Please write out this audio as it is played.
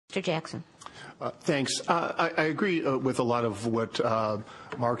Mr. Jackson. Thanks. I agree with a lot of what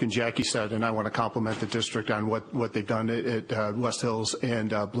Mark and Jackie said, and I want to compliment the district on what they've done at West Hills and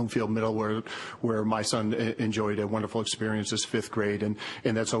Bloomfield Middle, where my son enjoyed a wonderful experience as fifth grade, and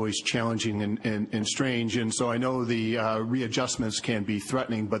that's always challenging and strange. And so I know the readjustments can be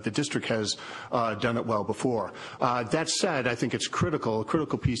threatening, but the district has done it well before. That said, I think it's critical. A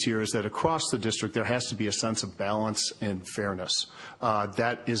critical piece here is that across the district there has to be a sense of balance and fairness.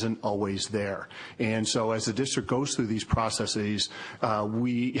 That isn't always there. And so as the district goes through these processes,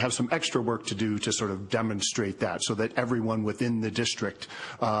 we have some extra work to do to sort of demonstrate that so that everyone within the district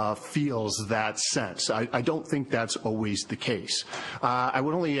feels that sense. I don't think that's always the case. I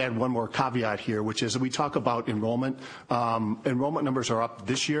would only add one more caveat here, which is we talk about enrollment. Enrollment numbers are up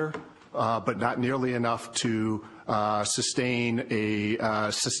this year, but not nearly enough to sustain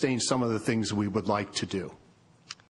some of the things we would like to do.